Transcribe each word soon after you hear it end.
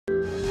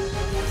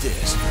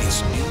This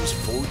is News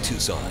 4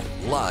 Tucson,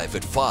 live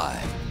at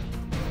 5.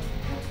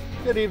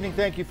 Good evening.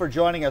 Thank you for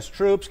joining us.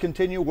 Troops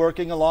continue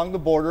working along the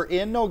border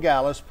in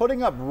Nogales,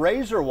 putting up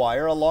razor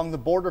wire along the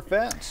border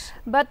fence.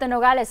 But the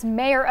Nogales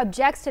mayor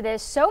objects to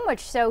this, so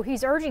much so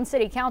he's urging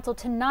City Council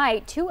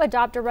tonight to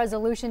adopt a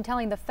resolution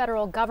telling the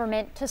federal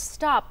government to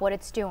stop what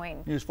it's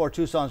doing. News 4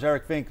 Tucson's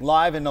Eric Fink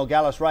live in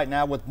Nogales right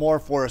now with more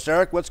for us.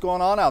 Eric, what's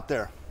going on out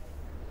there?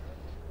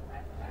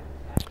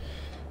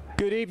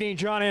 Good evening,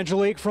 John.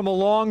 Angelique, from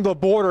along the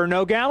border.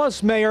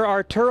 Nogales Mayor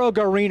Arturo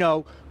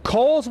Garino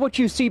calls what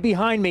you see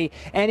behind me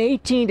an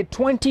 18 to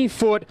 20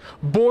 foot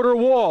border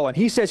wall, and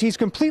he says he's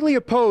completely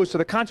opposed to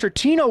the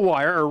concertina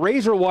wire or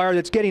razor wire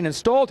that's getting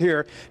installed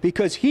here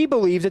because he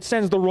believes it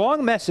sends the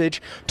wrong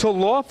message to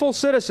lawful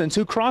citizens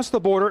who cross the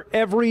border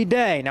every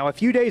day. Now, a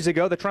few days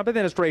ago, the Trump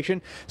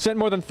administration sent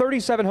more than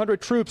 3,700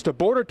 troops to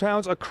border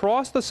towns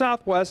across the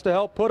Southwest to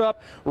help put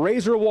up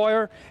razor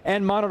wire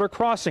and monitor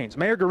crossings.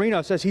 Mayor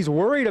Garino says he's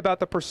worried about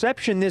the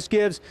perception this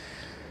gives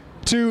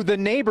to the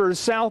neighbors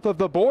south of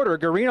the border.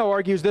 Garino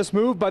argues this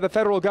move by the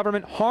federal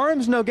government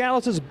harms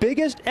Nogales'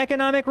 biggest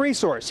economic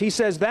resource. He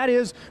says that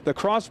is the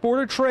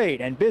cross-border trade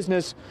and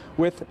business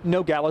with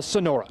Nogales,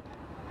 Sonora.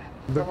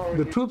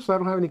 The troops, I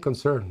don't have any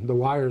concern. The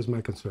wire is my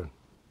concern,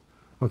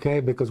 okay?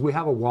 Because we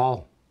have a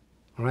wall,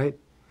 all right?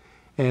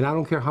 And I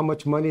don't care how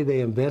much money they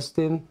invest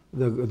in,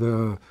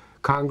 the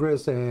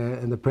Congress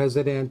and the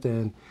president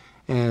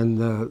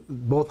and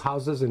both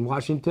houses in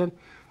Washington.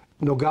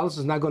 Nogales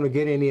is not going to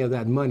get any of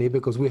that money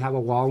because we have a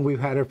wall and we've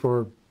had it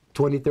for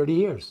 20, 30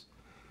 years.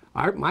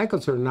 My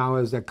concern now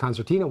is that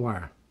concertina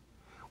wire.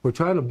 We're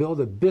trying to build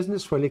a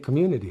business-friendly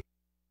community.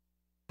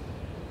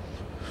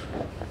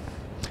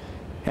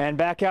 And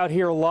back out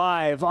here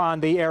live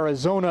on the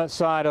Arizona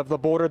side of the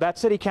border, that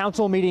city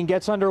council meeting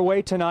gets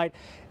underway tonight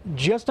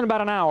just in about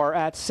an hour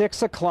at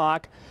 6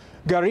 o'clock.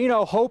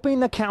 Garino hoping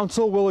the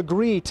council will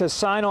agree to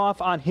sign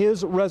off on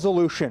his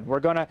resolution. We're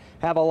going to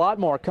have a lot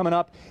more coming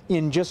up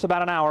in just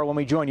about an hour when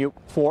we join you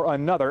for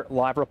another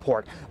live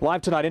report.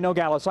 Live tonight in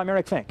Nogales, I'm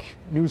Eric Fink,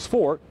 News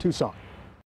 4 Tucson.